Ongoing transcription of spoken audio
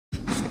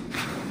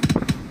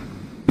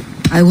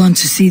I want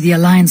to see the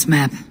Alliance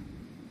map.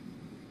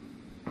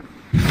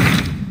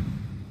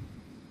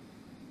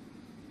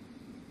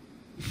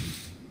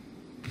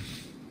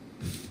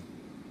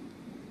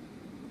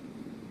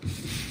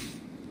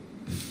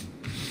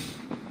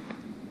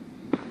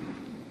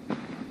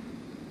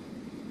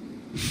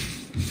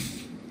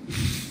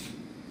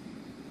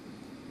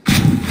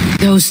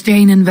 Those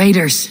Dane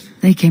invaders,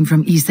 they came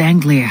from East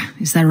Anglia,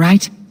 is that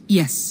right?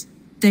 Yes,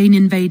 Dane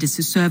invaders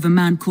who serve a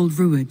man called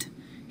Ruud.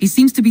 He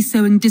seems to be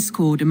sowing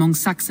discord among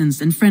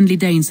Saxons and friendly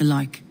Danes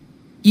alike.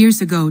 Years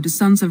ago, the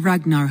sons of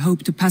Ragnar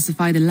hoped to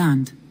pacify the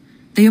land.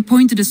 They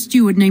appointed a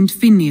steward named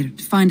Finnir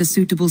to find a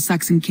suitable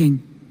Saxon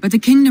king. But the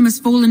kingdom has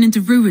fallen into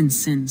ruins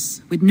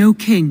since, with no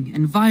king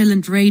and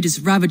violent raiders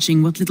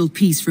ravaging what little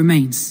peace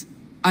remains.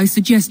 I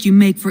suggest you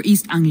make for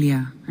East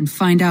Anglia and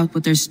find out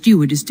what their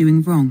steward is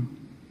doing wrong.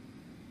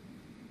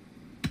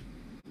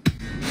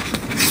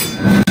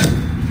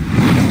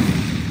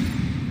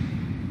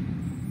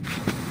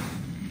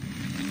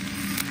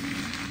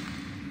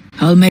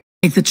 I'll make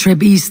the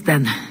trip east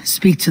then.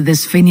 Speak to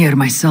this Finnir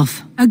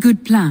myself. A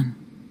good plan.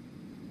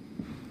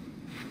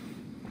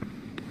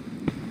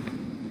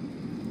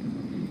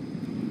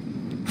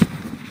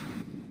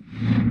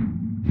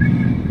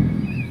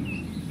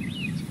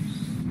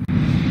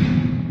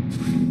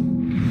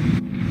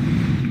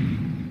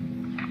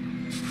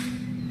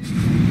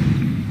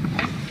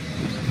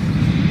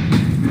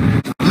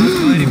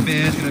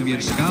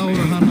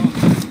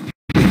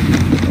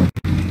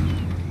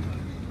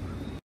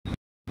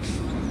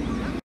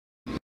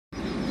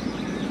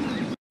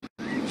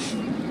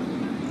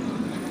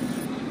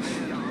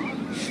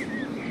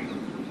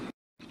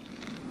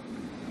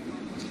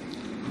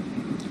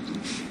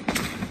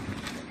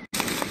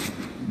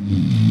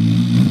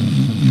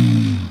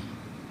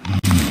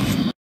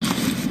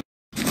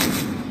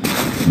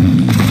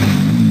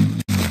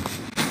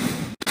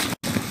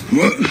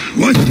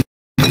 What?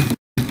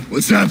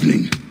 What's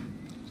happening?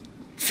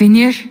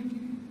 Finnir?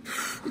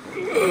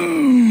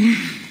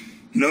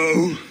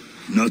 No,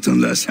 not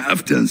unless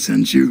Halfdan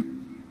sent you.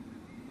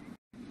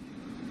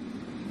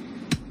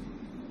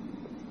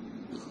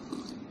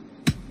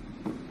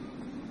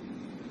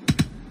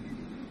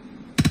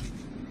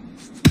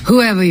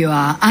 Whoever you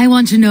are, I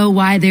want to know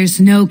why there's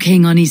no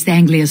king on East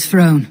Anglia's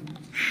throne.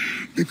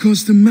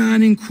 Because the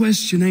man in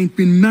question ain't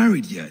been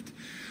married yet.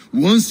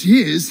 Once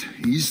he is,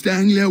 East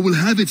Anglia will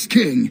have its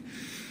king,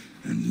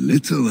 and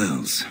little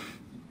else.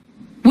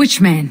 Which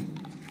man?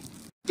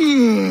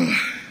 You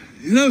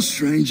know,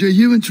 stranger,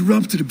 you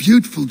interrupted a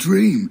beautiful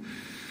dream.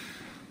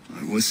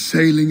 I was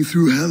sailing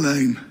through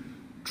Helheim,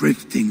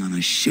 drifting on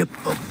a ship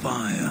of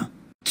fire.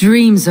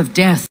 Dreams of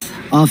death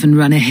often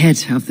run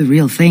ahead of the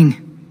real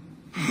thing.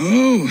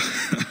 Oh,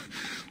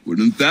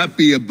 wouldn't that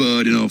be a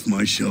burden off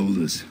my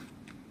shoulders?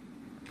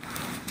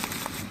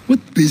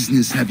 What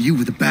business have you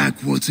with the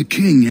backwater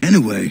king,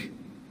 anyway?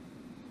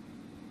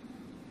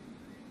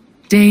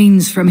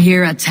 Danes from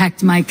here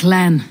attacked my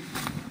clan.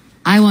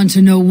 I want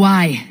to know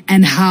why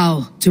and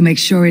how to make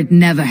sure it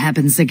never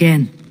happens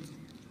again.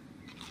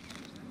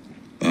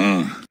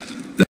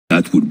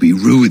 That would be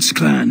Ruud's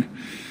clan.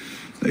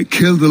 They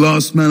killed the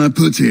last man I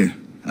put here,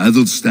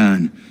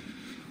 Adelstan.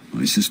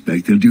 I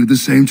suspect they'll do the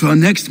same to our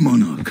next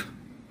monarch.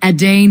 A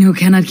Dane who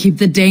cannot keep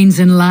the Danes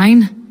in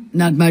line?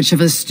 Not much of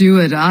a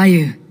steward, are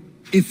you?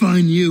 If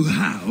I knew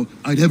how,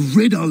 I'd have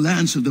rid our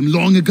lands of them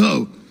long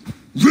ago.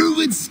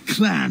 Ruud's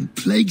clan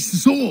plagues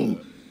us all,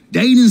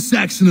 Dane and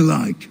Saxon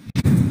alike.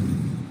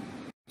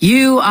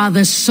 You are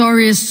the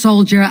sorriest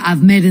soldier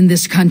I've met in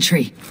this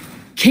country.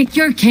 Kick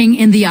your king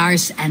in the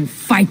arse and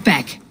fight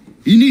back.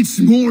 He needs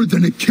more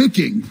than a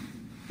kicking.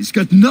 He's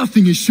got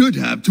nothing he should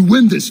have to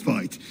win this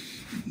fight.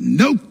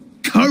 No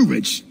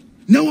courage,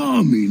 no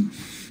army,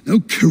 no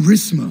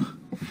charisma.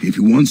 If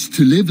he wants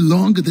to live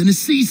longer than a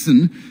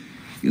season,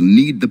 he'll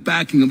need the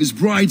backing of his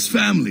bride's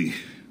family,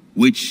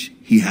 which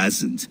he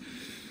hasn't.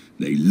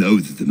 They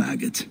loathe the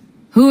maggot.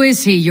 Who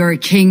is he, your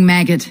king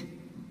maggot?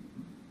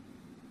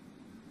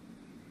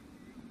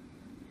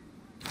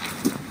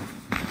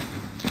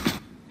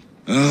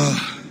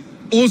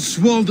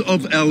 Oswald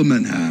of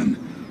Elmenham.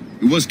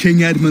 He was King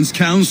Edmund's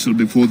counsel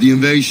before the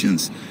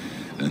invasions.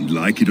 And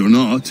like it or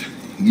not,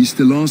 he's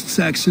the last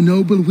Saxon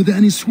noble with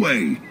any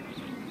sway.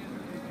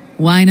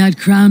 Why not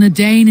crown a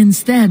Dane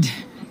instead?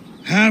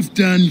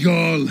 Halfdan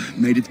Jarl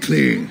made it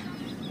clear.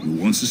 He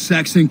wants a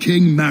Saxon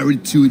king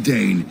married to a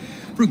Dane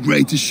for a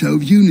greater show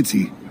of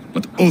unity.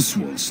 But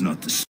Oswald's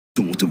not the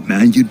sort of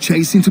man you'd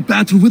chase into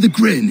battle with a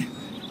grin.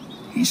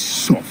 He's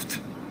soft,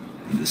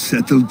 and the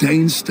settled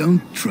Danes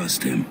don't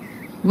trust him.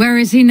 Where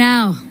is he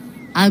now?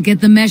 I'll get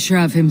the measure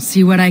of him,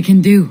 see what I can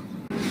do.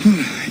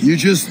 You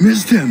just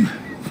missed him.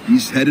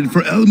 He's headed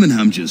for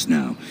Elmenham just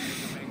now,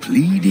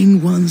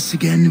 pleading once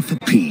again for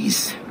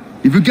peace.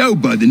 If you go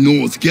by the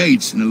north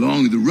gates and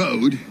along the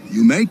road,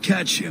 you may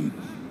catch him.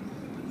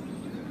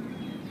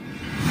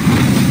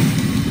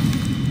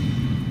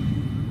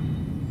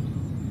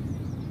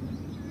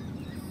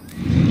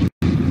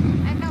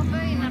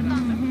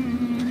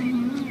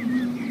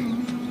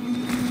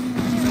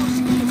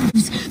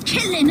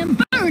 Killing and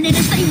burning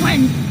and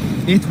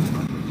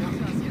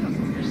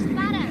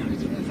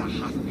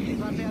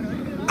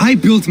I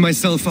built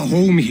myself a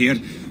home here.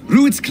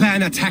 Rued's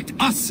clan attacked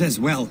us as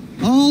well.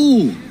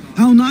 Oh,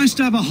 how nice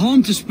to have a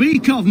home to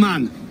speak of,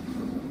 man.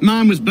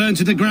 Mine was burnt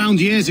to the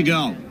ground years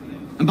ago.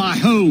 And by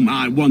whom,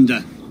 I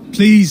wonder?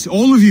 Please,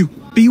 all of you,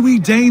 be we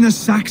Dane or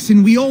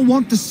Saxon, we all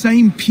want the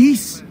same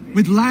peace.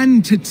 With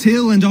land to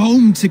till and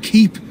home to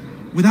keep.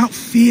 Without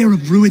fear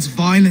of Rued's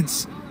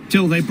violence.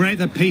 Till they break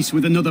the peace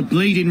with another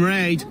bleeding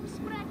raid.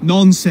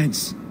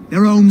 Nonsense.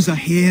 Their homes are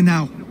here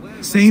now.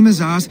 Same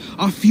as ours,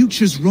 our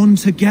futures run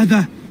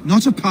together,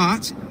 not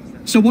apart.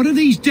 So what are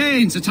these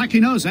Danes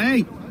attacking us, eh?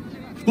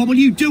 What will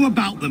you do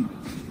about them?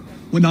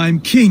 When I am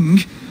king...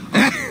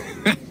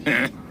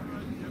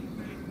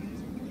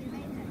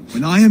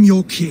 When I am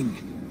your king,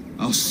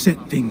 I'll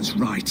set things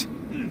right.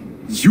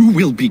 You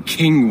will be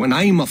king when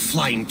I'm a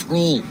flying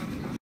troll.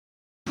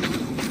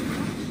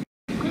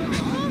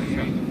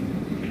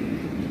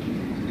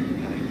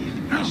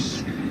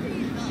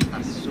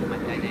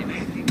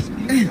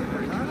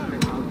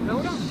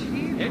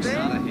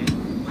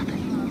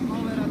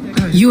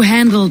 You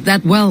handled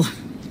that well.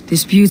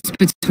 Disputes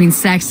between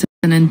Saxon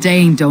and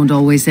Dane don't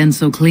always end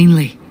so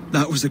cleanly.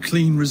 That was a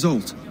clean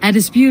result. A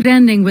dispute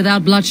ending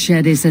without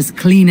bloodshed is as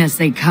clean as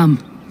they come.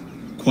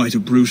 Quite a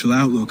brutal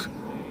outlook.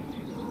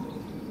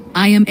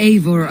 I am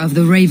Eivor of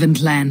the Raven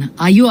clan.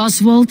 Are you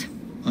Oswald?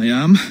 I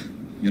am.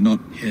 You're not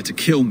here to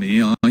kill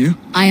me, are you?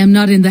 I am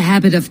not in the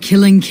habit of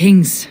killing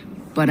kings,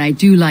 but I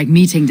do like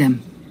meeting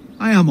them.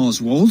 I am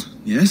Oswald,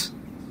 yes.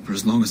 For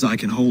as long as I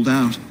can hold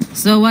out.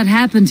 So what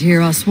happened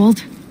here,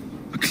 Oswald?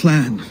 A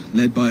clan,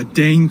 led by a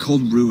Dane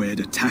called Rued,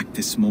 attacked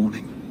this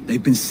morning.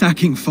 They've been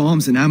sacking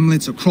farms and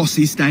hamlets across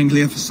East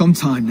Anglia for some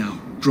time now,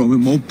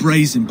 growing more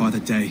brazen by the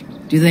day.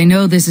 Do they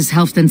know this is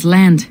Halfdan's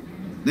land?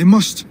 They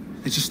must.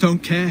 They just don't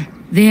care.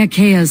 Their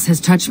chaos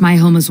has touched my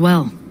home as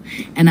well,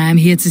 and I am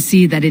here to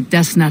see that it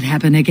does not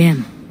happen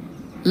again.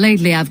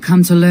 Lately I've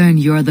come to learn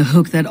you are the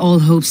hook that all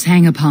hopes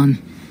hang upon.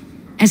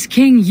 As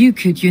king, you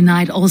could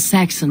unite all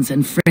Saxons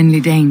and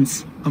friendly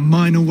Danes. A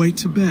minor weight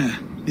to bear,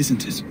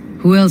 isn't it?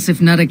 Who else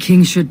if not a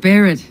king should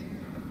bear it?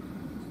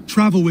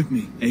 Travel with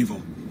me,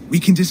 Eivor. We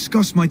can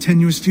discuss my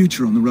tenuous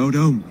future on the road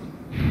home.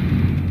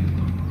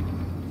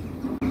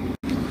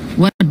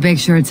 What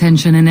begs your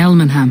attention in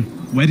Elmenham?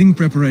 Wedding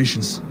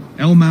preparations.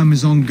 Elmam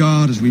is on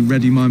guard as we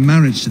ready my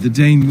marriage to the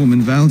Dane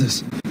woman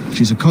Valdis.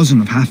 She's a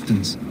cousin of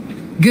Halfdan's.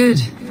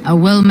 Good. A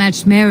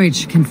well-matched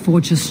marriage can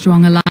forge a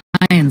strong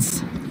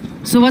alliance.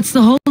 So what's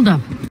the hold-up?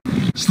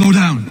 Slow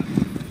down.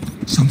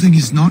 Something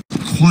is not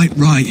quite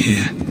right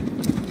here.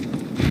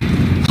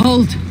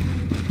 Hold.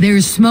 There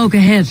is smoke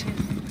ahead.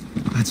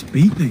 That's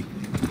Beatley.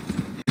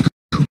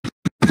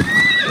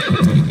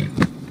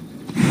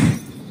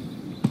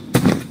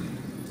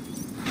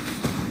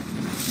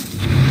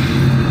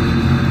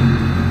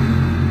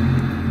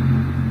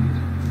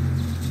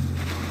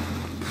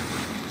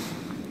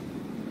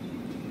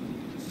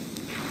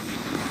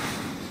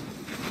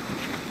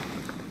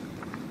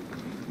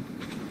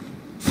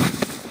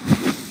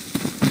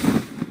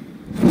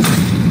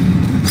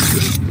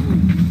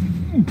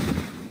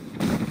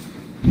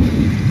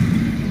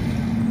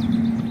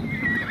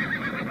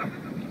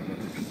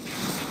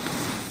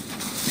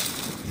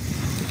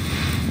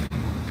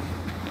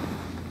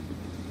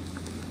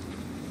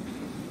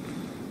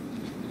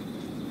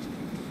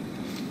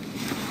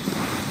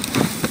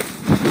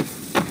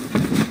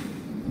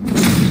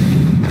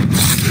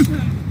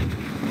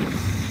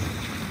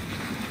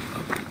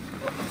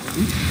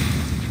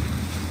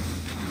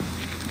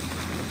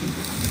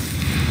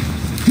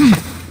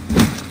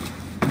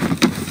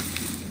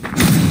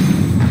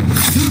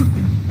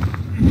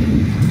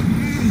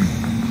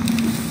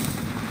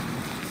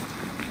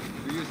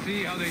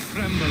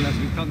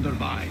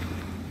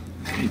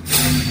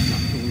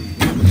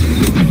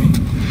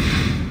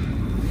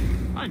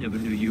 I never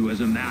knew you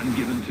as a man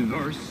given to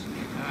verse.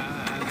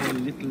 Ah, the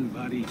little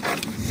buddy.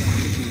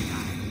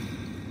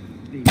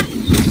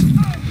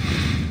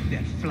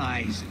 That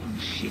flies on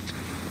shit.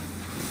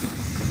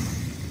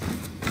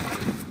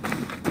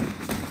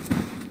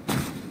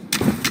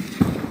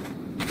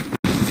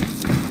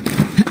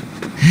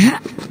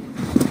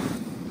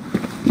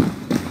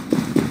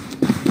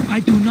 I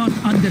do not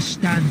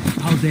understand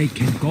how they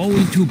can go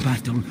into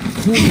battle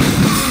full.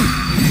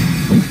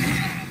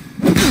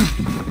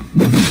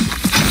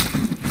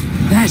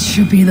 That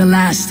should be the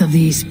last of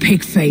these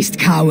pig-faced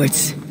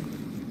cowards.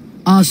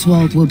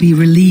 Oswald will be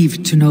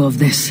relieved to know of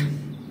this.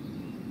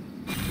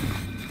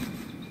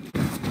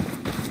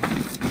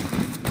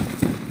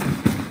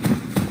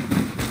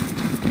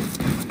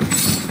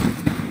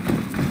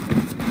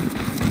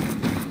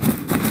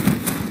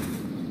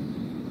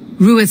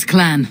 Rued's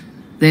clan.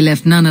 They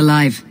left none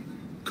alive.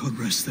 God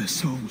rest their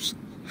souls.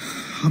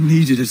 I'm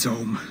needed at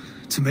home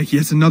to make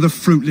yet another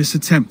fruitless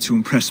attempt to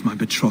impress my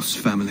betrothed's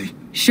family.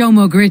 Show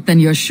more grit than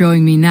you're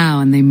showing me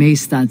now, and they may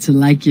start to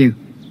like you.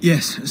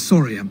 Yes,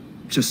 sorry, I'm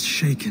just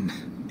shaken.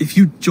 If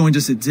you joined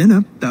us at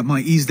dinner, that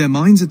might ease their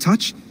minds a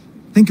touch.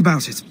 Think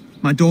about it.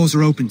 My doors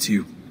are open to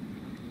you.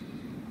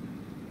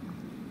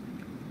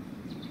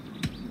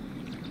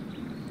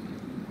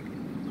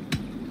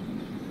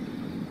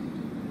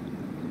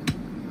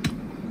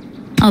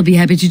 I'll be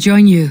happy to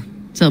join you.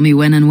 Tell me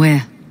when and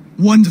where.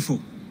 Wonderful.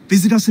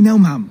 Visit us in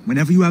Elmham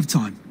whenever you have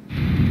time.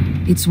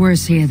 It's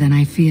worse here than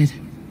I feared.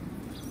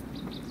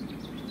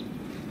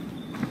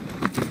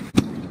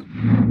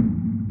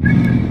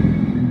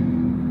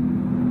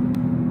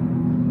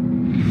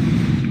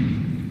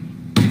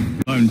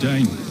 Lone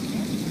Dane.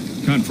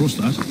 Can't trust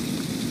that.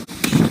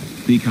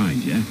 Be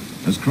kind, yeah?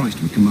 As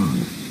Christ would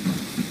command.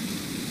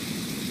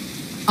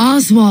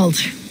 Oswald,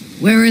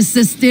 where is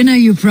this dinner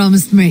you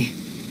promised me?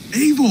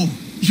 Eivor,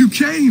 you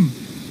came!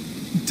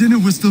 Dinner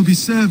will still be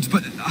served,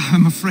 but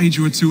I'm afraid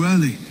you are too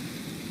early.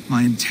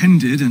 My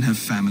intended and her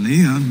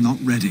family are not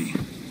ready.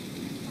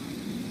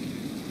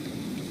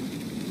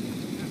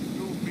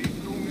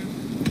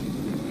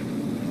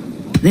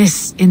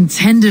 This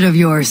intended of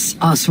yours,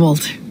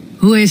 Oswald.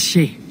 Who is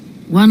she?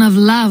 One of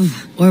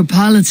love or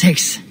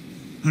politics?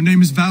 Her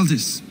name is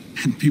Valdis,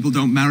 and people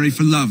don't marry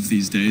for love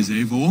these days,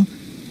 Eivor.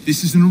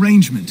 This is an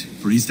arrangement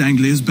for East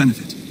Anglia's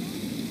benefit.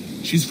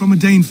 She's from a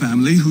Dane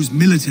family whose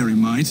military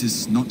might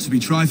is not to be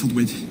trifled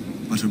with,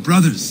 but her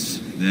brothers,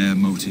 their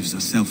motives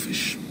are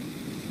selfish.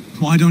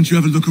 Why don't you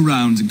have a look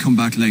around and come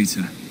back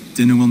later?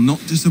 Dinner will not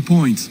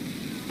disappoint.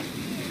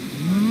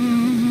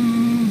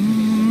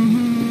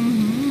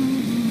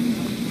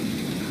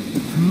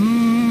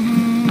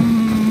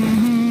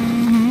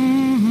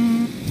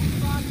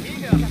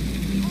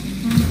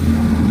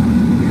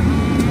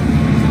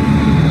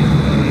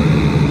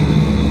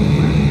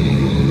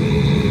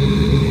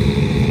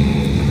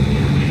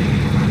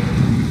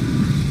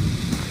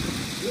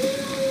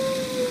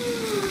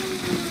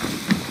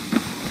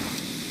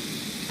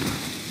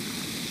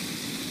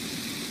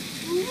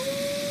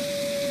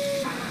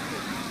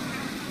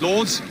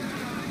 Lords,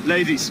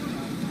 ladies,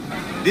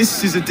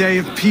 this is a day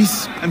of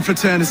peace and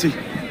fraternity.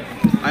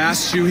 I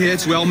asked you here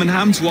to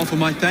Elmenham to offer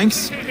my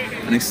thanks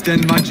and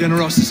extend my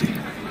generosity.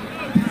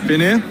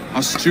 Finir,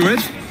 our steward,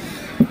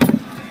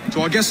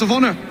 to our guests of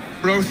honor,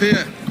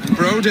 Brothir and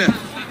Broder,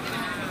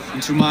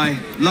 and to my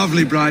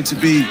lovely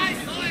bride-to-be,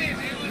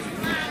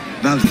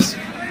 Valdis.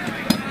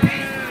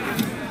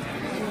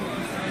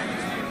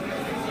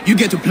 You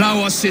get to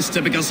plow our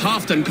sister because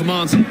Halfdan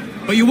commands it.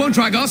 But you won't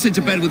drag us into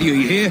bed with you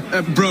hear?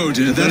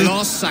 Broder, the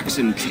last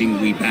Saxon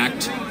king we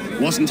backed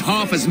wasn't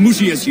half as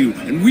mushy as you,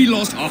 and we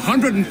lost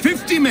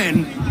 150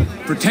 men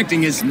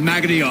protecting his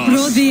maggoty arse.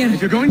 Brodir.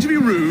 If you're going to be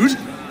rude,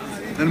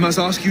 then I must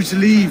ask you to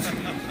leave.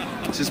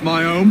 This is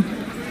my home.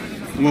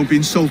 I won't be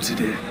insulted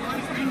here.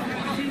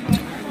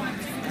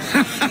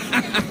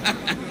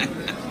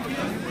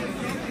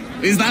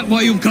 Is that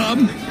why you've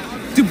come?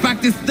 To back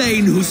this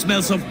Thane who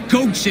smells of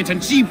goat shit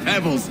and cheap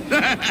pebbles?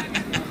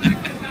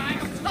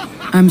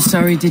 I'm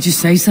sorry, did you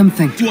say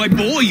something? Do I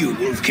bore you,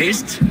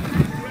 wolf-kissed?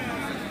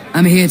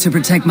 I'm here to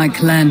protect my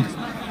clan.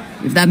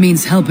 If that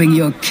means helping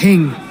your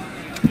king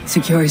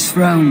secure his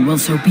throne, well,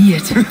 so be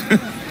it.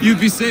 You'd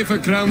be safer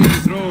crowned the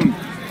throne.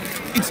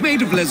 It's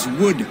made of less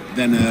wood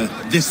than,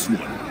 this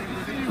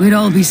one. We'd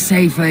all be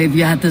safer if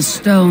you had the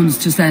stones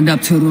to stand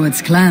up to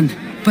Rued's clan.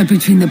 But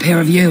between the pair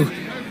of you,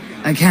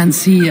 I can't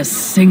see a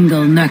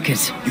single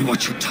nugget. You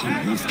watch your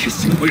tongue,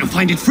 wolf-kissed, or you'll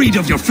find it freed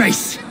of your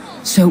face.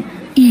 So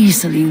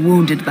easily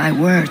wounded by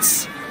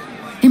words.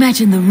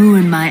 Imagine the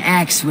ruin my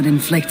axe would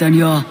inflict on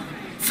your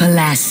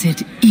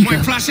flaccid ego.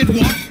 My flaccid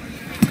what?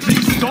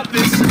 Please stop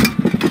this.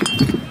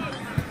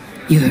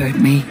 You heard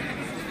me.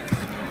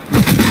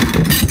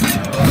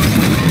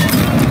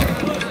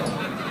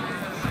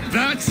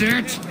 That's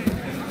it.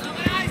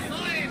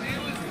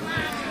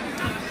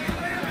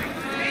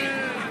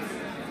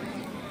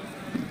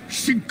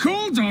 She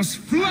called us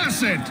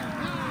flaccid!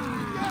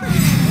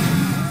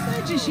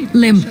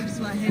 Limp,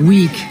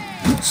 weak,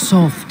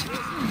 soft.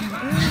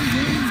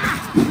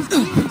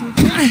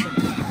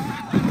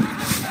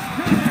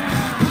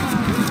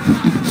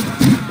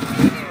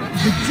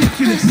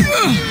 Ridiculous!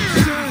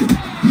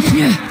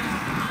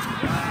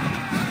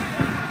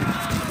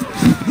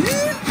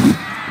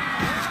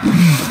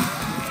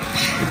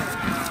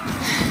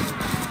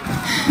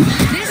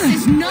 This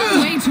is no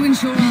way to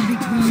ensure our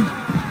victory.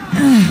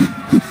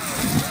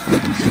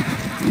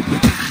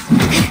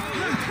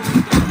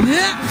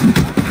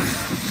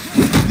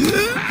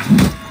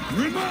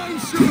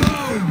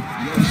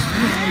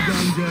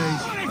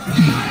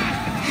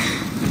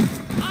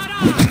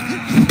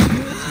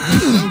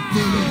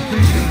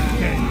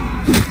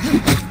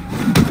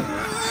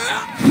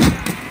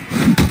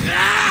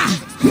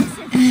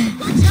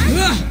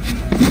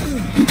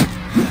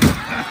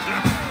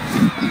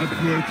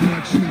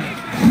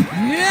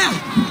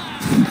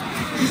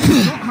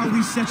 Not how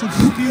we settled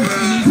disputes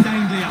in East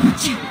Anglia.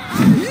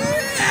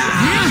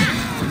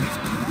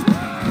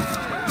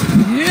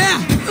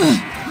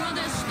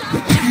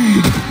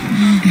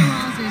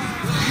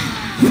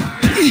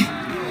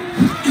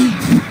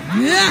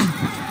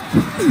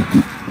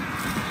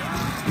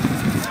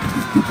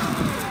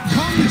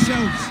 Calm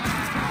yourselves.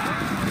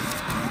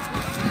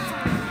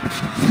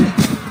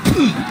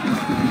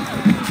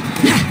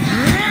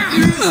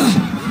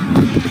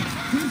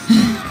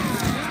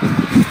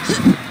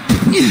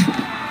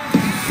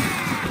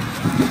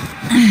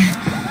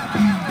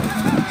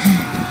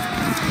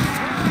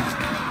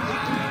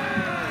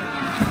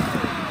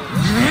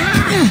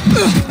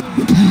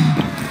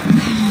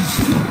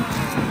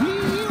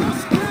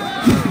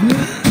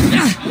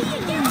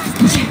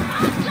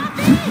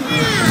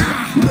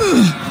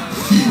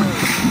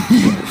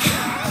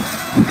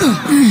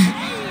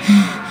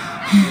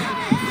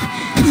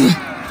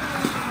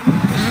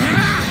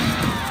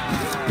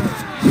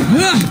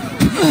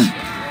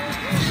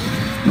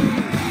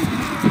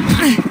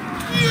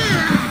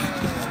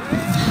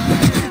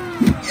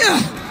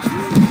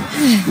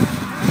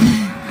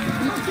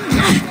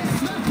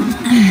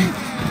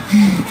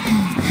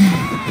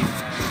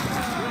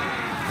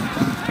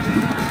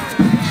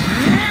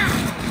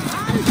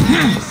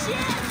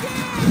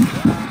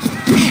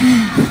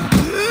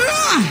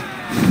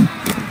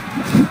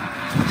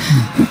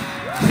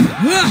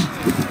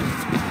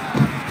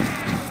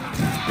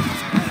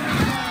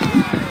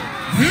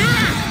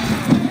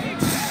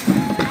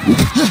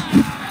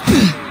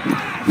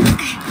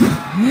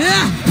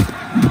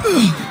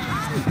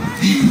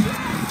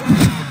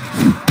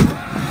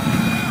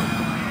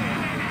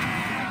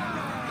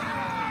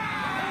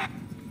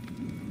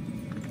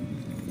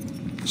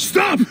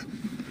 Stop!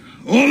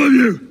 All of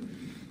you!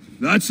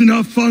 That's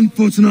enough fun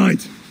for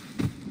tonight.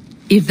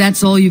 If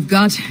that's all you've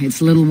got,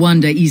 it's little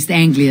wonder East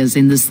Anglia's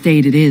in the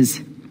state it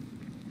is.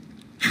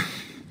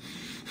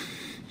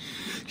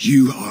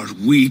 You are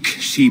weak,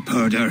 sheep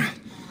herder.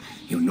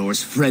 Your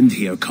Norse friend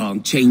here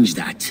can't change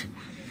that.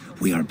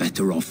 We are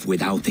better off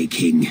without a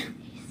king.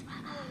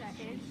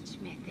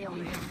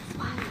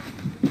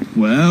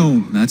 Well,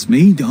 that's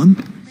me done.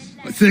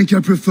 I think I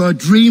prefer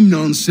dream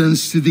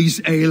nonsense to these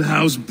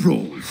alehouse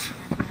brawls.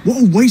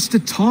 What a waste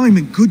of time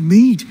and good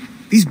mead.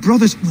 These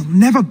brothers will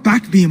never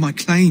back me in my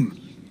claim.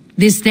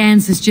 This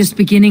dance is just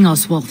beginning,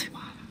 Oswald.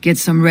 Get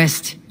some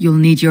rest. You'll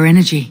need your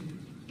energy.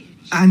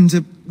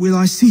 And will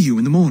I see you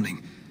in the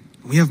morning?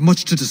 We have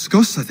much to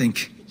discuss, I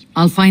think.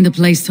 I'll find a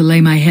place to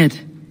lay my head.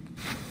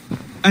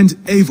 And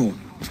Eivor,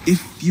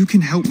 if you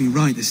can help me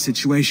right this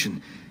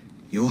situation,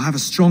 you'll have a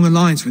strong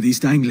alliance with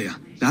East Anglia.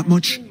 That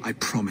much, I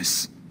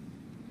promise.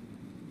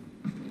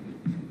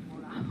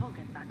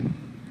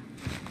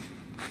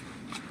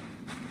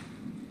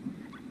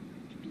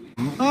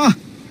 Ah,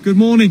 good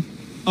morning.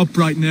 Up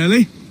bright and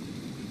early.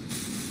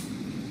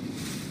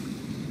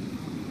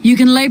 You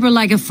can labor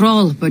like a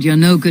thrall, but you're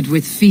no good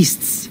with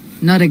feasts.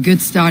 Not a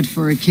good start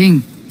for a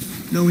king.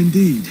 No,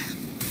 indeed.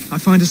 I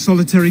find a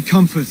solitary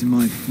comfort in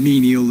my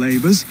menial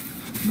labors.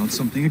 Not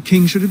something a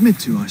king should admit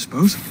to, I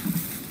suppose.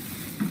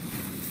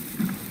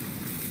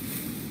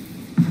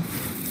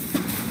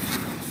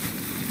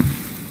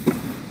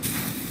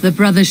 The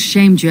brothers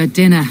shamed you at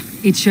dinner.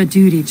 It's your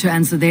duty to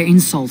answer their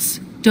insults.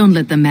 Don't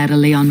let the matter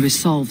lay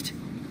unresolved.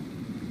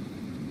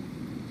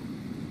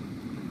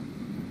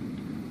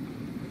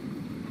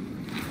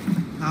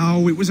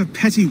 Oh, it was a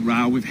petty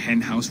row with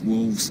henhouse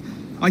wolves.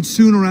 I'd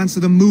sooner answer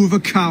the moo of a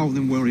cow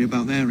than worry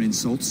about their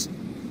insults.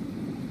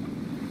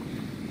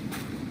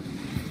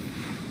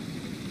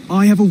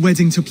 I have a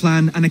wedding to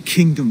plan and a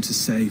kingdom to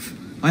save.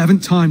 I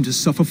haven't time to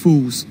suffer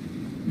fools.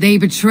 They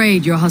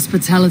betrayed your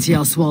hospitality,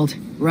 Oswald.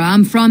 Where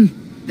I'm from,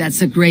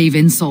 that's a grave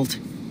insult.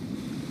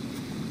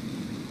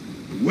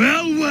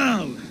 Well,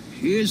 well.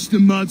 Here's the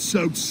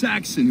mud-soaked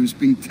Saxon who's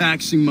been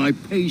taxing my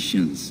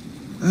patience.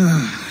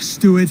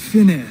 Steward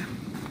Finnair.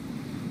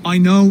 I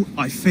know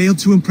I failed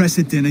to impress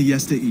at dinner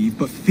yestereve,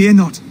 but fear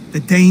not, the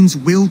Danes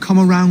will come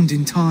around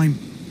in time.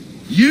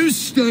 You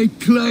stake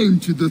claim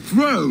to the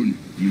throne,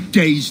 you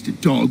dazed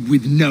dog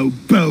with no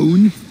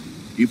bone.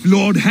 If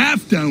Lord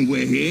Halfdan were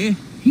here,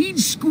 he'd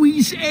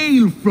squeeze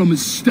ale from a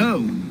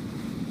stone.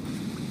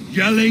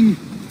 Yelling,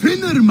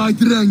 Finner, my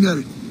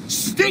drenger,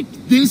 stick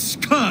this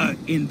cur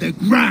in the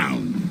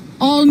ground.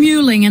 All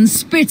mewling and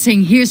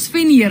spitting, here's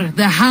Finir,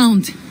 the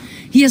hound.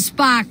 He has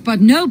bark, but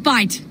no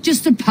bite,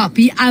 just a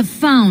puppy I've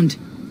found.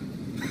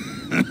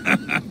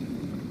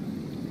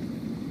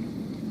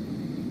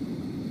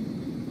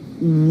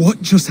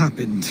 What just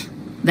happened?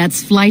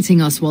 That's flighting,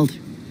 Oswald.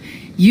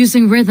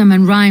 Using rhythm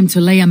and rhyme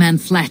to lay a man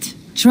flat.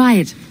 Try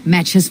it,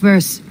 match his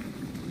verse.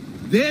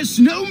 There's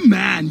no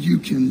man you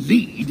can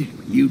lead,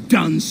 you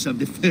dunce of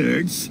the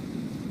thirds.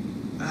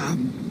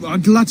 A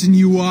glutton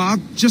you are.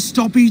 Just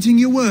stop eating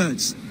your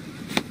words.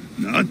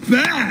 Not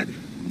bad,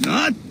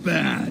 not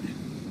bad.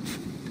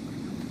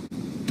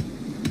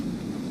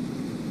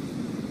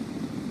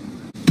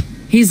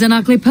 He's an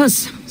ugly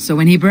puss, so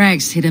when he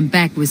brags, hit him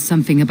back with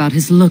something about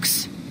his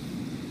looks.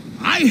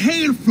 I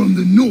hail from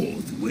the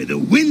north, where the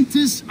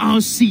winters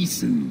are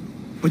season.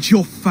 But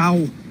you're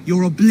foul.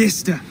 You're a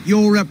blister.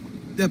 You're a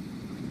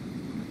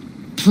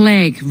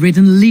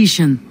plague-ridden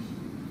lesion.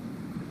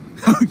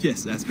 Oh,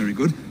 yes, that's very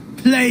good.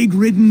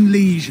 Plague-ridden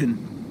lesion.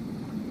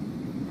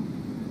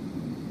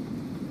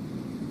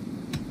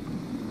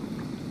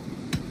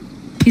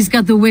 He's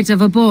got the wit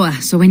of a boar,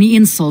 so when he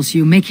insults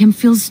you, make him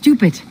feel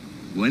stupid.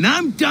 When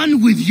I'm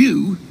done with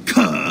you,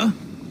 cur,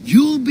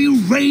 you'll be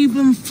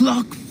raven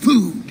flock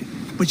food.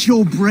 But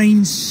your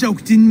brain's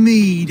soaked in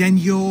mead and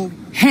your...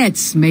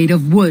 Head's made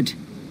of wood.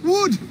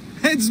 Wood!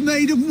 Head's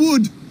made of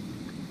wood!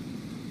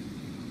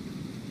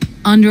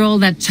 Under all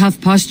that tough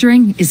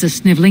posturing is a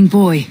sniveling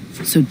boy,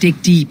 so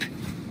dig deep.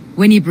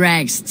 When he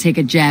brags, take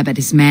a jab at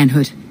his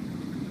manhood.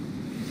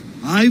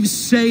 I've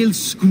sailed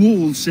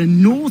squalls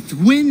and north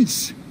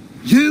winds.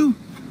 You,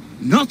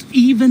 not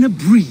even a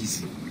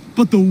breeze.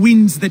 But the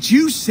winds that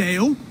you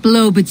sail...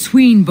 Blow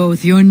between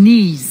both your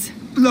knees.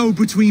 Blow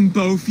between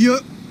both your...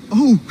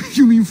 Oh,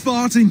 you mean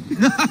farting.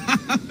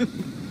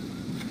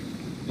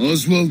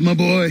 Oswald, my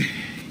boy,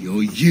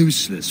 you're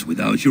useless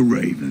without your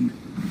raven.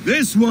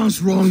 This one's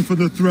wrong for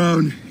the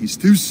throne. He's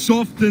too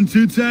soft and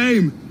too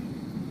tame.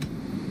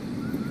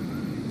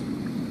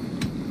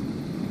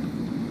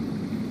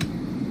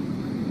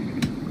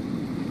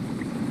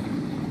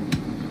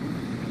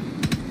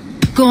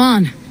 Go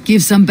on,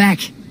 give some back.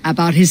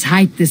 About his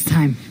height this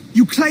time.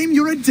 You claim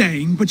you're a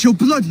Dane, but your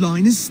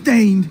bloodline is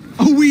stained.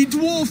 A wee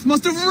dwarf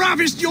must have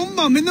ravished your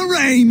mum in the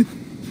rain.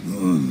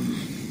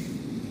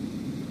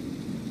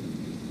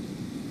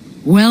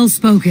 Well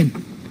spoken.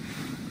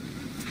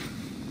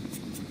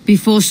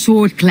 Before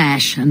sword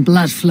clash and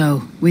blood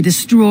flow, we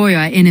destroy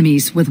our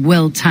enemies with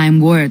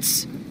well-timed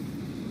words.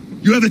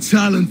 You have a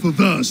talent for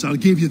verse, I'll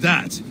give you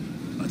that.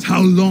 But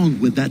how long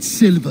will that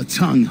silver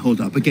tongue hold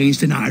up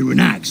against an iron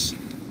axe?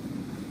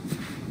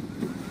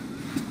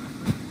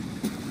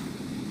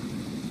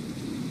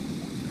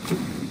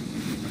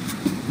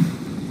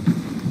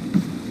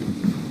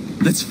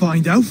 Let's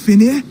find out,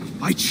 Finir.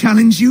 I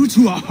challenge you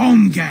to a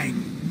home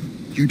gang.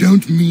 You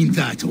don't mean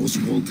that,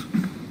 Oswald.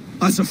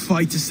 As a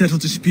fight to settle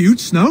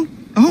disputes, no?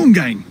 A home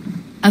gang.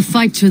 A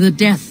fight to the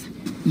death,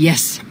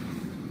 yes.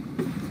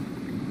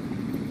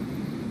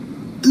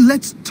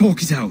 Let's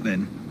talk it out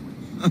then.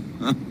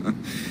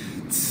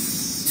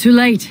 Too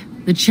late.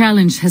 The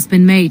challenge has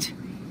been made.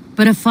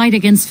 But a fight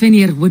against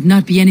Finir would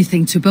not be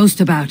anything to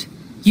boast about.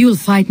 You'll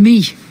fight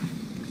me.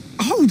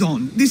 Hold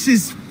on, this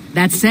is...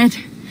 That said,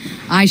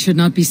 I should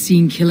not be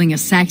seen killing a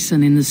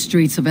Saxon in the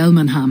streets of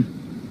Elmenham.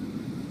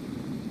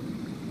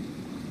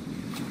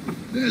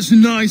 There's a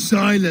nice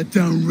islet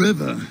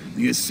downriver,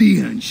 near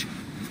Seahenge.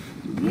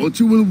 The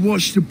water will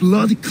wash the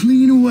blood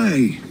clean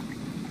away.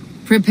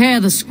 Prepare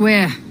the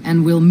square,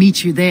 and we'll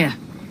meet you there.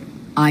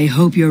 I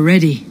hope you're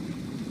ready.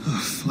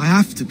 I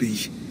have to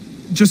be.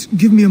 Just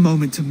give me a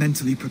moment to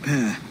mentally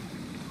prepare.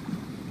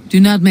 Do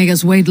not make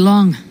us wait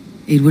long.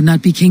 It would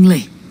not be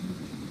kingly.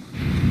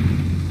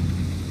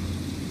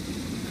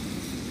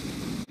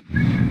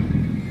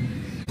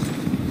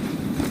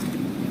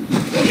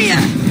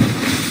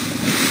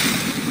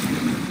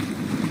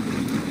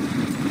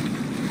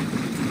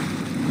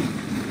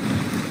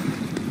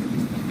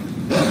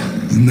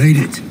 You made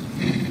it.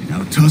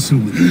 Now tussle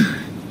with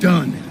it.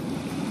 Done.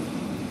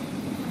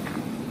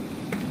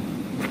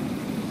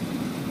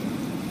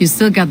 You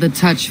still got the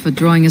touch for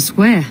drawing a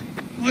square.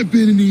 I've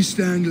been in East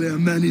Anglia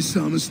many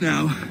summers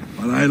now,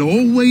 but I'll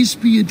always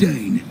be a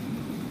Dane.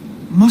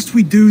 Must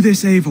we do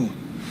this, Eivor?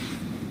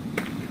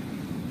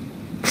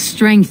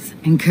 Strength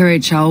and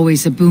courage are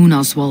always a boon,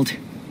 Oswald.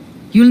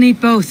 You'll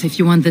need both if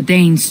you want the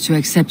Danes to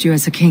accept you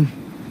as a king.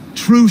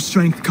 True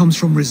strength comes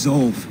from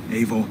resolve,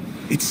 Eivor.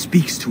 It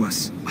speaks to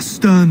us, a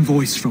stern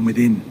voice from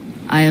within.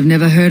 I have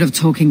never heard of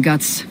talking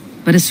guts,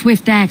 but a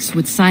swift axe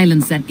would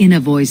silence that inner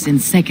voice in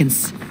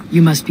seconds.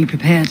 You must be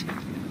prepared.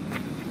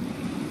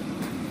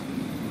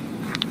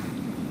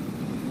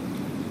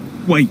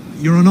 Wait,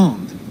 you're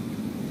unarmed?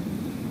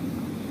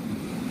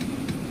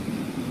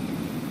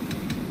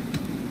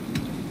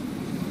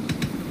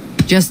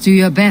 Just do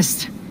your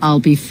best. I'll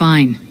be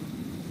fine.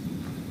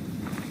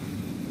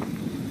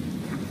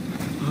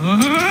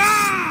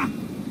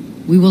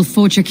 We will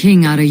forge a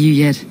king out of you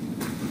yet.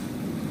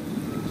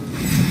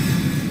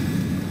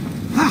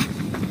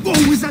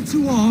 Oh, was that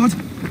too hard?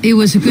 It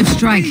was a good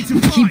strike.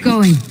 Keep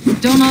going.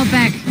 Don't hold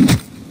back.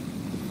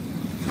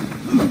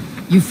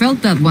 You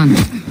felt that one.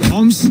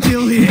 I'm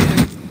still here.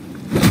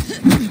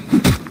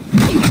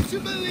 Hard to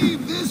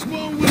believe this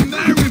one will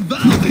marry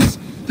Valdis,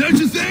 don't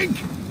you think?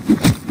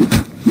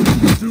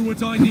 Do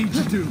what I need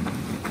to do.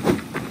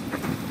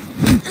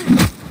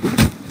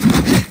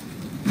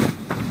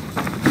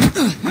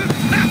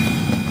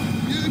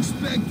 You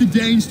expect the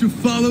Danes to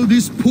follow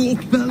this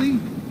pork belly?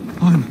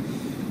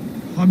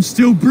 I'm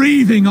still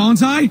breathing,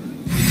 aren't I?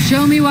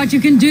 Show me what you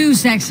can do,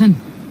 Saxon.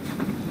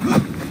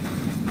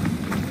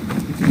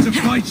 If it's a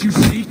fight you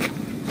seek.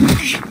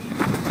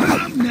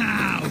 Come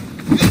now!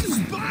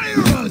 Inspire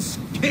us,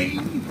 king!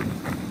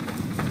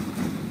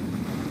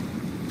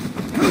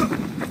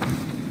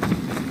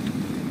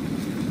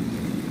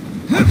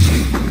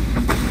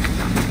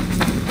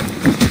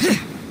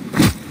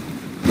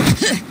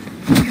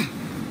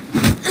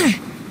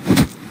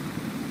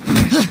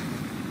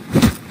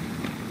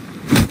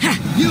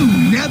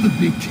 You'll never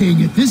be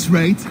king at this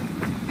rate.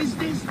 Is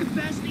this the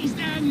best East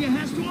Anglia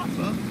has to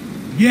offer?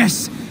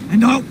 Yes,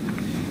 and I'll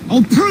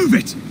prove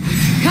it!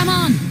 Come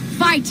on,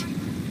 fight!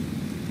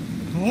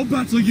 I'll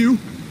battle you.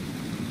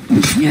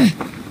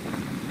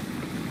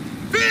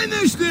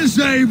 Finish this,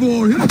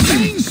 Eivor! It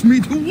pains me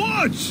to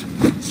watch!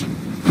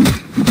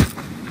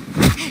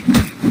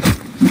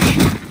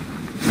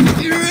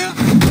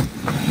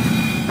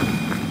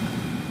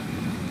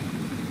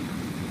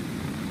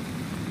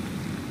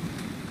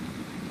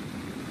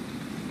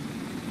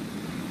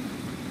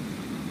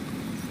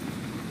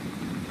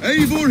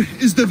 Eivor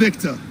is the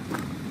victor.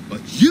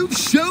 But you've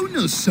shown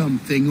us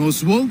something,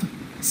 Oswald.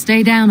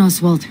 Stay down,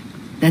 Oswald.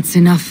 That's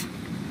enough.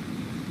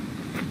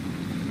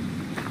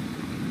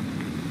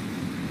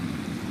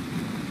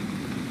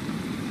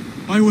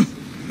 I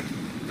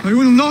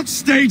will not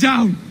stay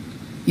down!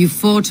 You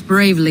fought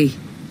bravely.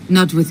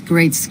 Not with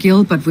great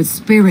skill, but with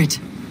spirit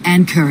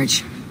and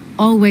courage.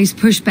 Always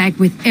push back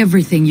with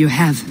everything you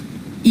have.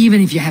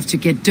 Even if you have to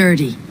get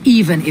dirty.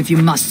 Even if you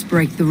must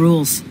break the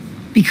rules.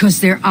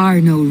 Because there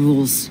are no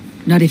rules.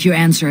 Not if you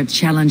answer a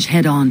challenge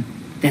head-on.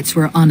 That's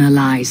where honor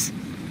lies.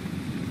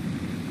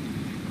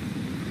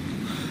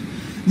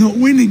 Not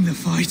winning the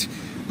fight,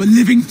 but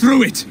living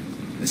through it.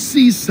 A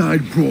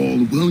seaside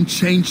brawl won't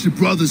change the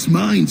brothers'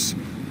 minds.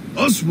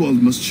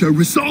 Oswald must show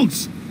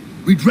results.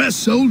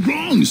 Redress old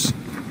wrongs.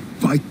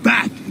 Fight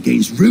back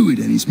against Rued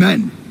and his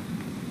men.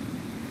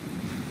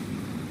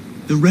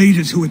 The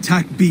raiders who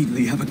attacked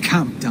Beatley have a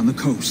camp down the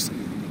coast.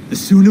 The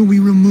sooner we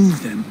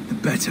remove them, the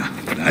better.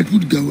 That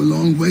would go a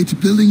long way to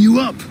building you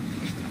up.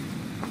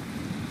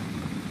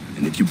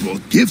 And if you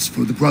brought gifts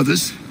for the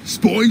brothers,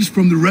 spoils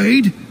from the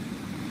raid,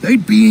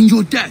 they'd be in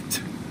your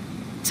debt.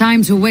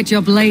 Time to wet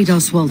your blade,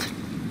 Oswald.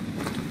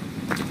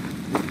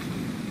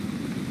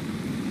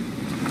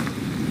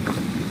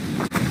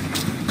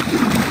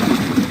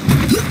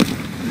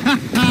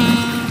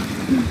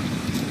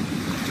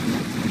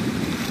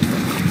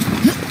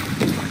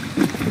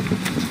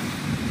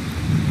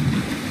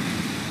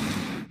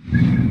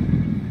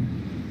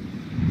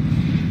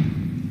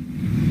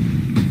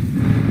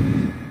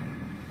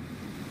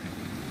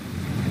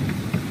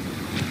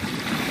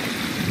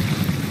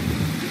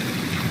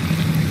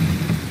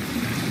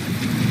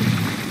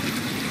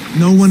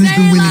 No one has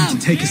been willing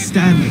to take a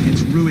stand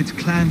against Rued's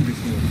clan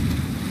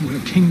before. We're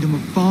a kingdom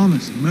of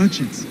farmers and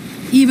merchants.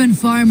 Even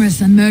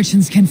farmers and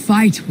merchants can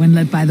fight when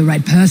led by the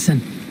right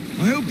person.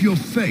 I hope your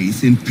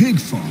faith in pig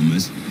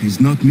farmers is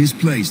not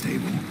misplaced,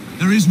 Abel.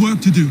 There is work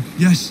to do,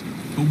 yes,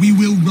 but we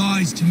will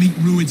rise to meet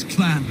Rued's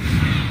clan.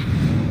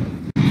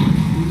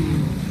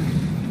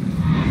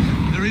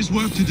 There is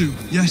work to do,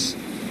 yes,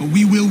 but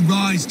we will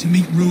rise to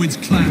meet Rued's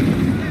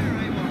clan.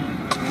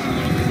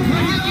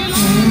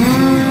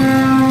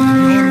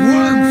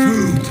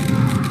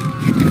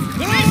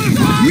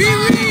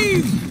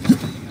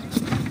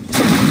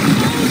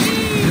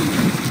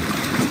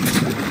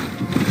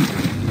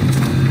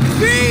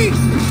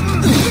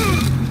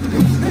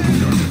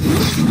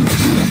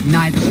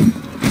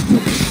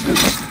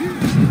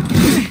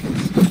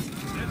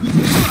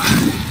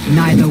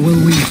 Neither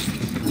will we.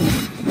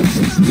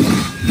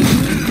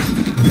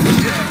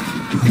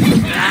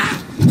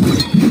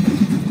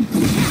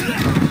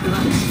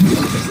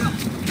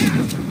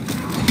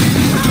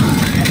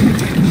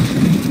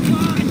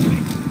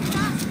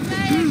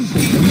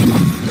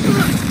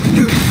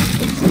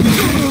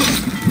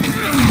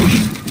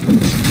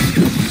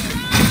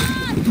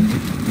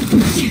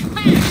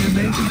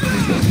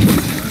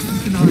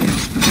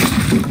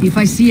 If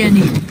I see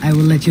any, I will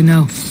let you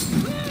know.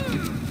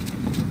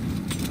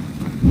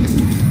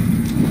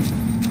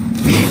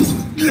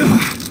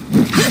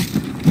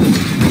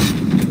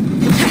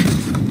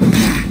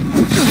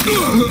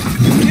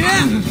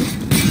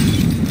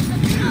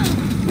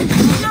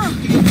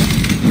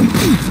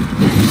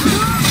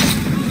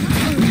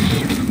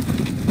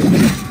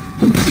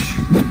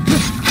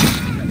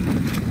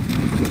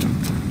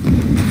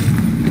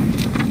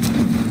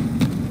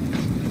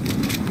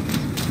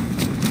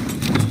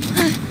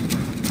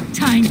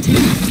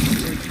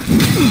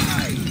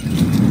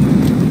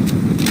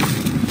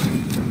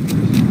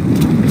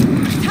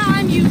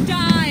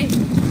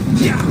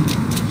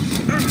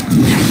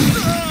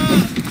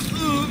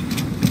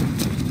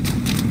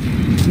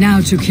 Now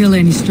to kill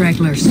any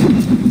stragglers. You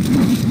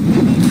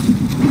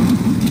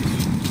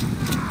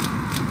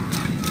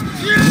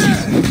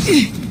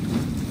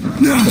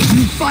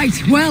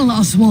fight well,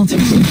 Oswald.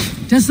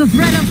 Does the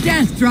threat of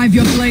death drive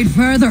your blade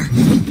further?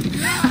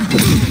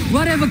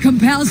 Whatever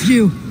compels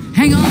you,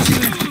 hang on to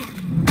it.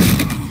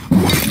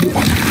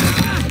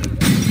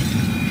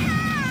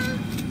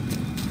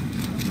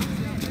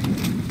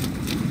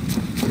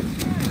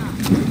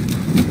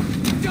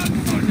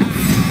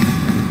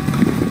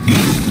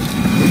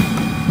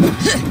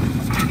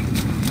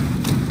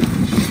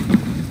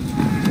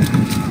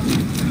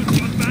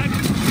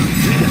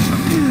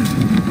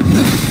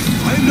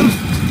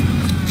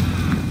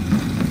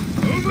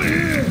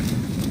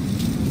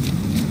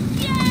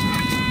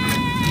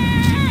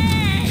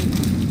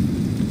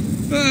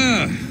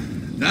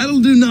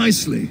 That'll do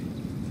nicely.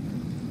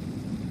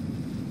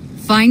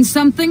 Find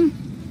something?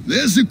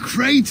 There's a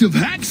crate of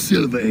hack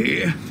silver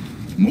here.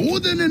 More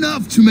than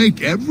enough to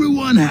make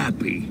everyone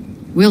happy.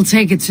 We'll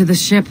take it to the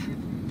ship.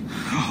 A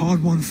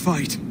hard-won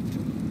fight.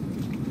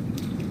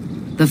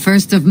 The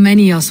first of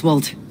many,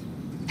 Oswald.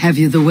 Have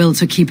you the will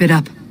to keep it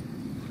up?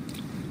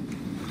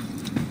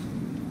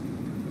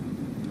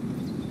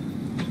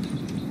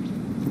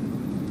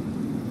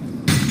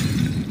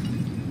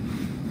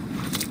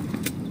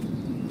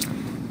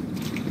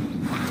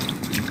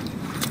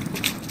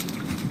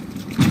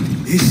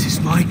 This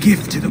is my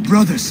gift to the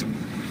brothers.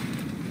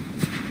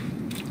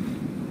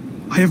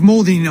 I have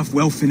more than enough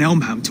wealth in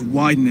Elmham to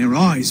widen their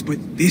eyes, but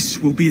this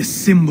will be a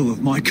symbol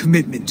of my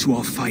commitment to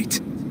our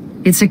fight.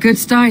 It's a good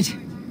start.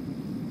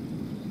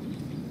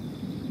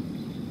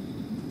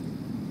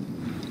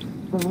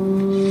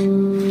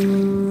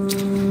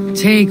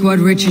 Take what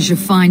riches you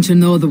find to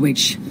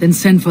Northwich, then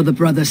send for the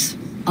brothers.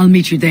 I'll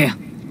meet you there.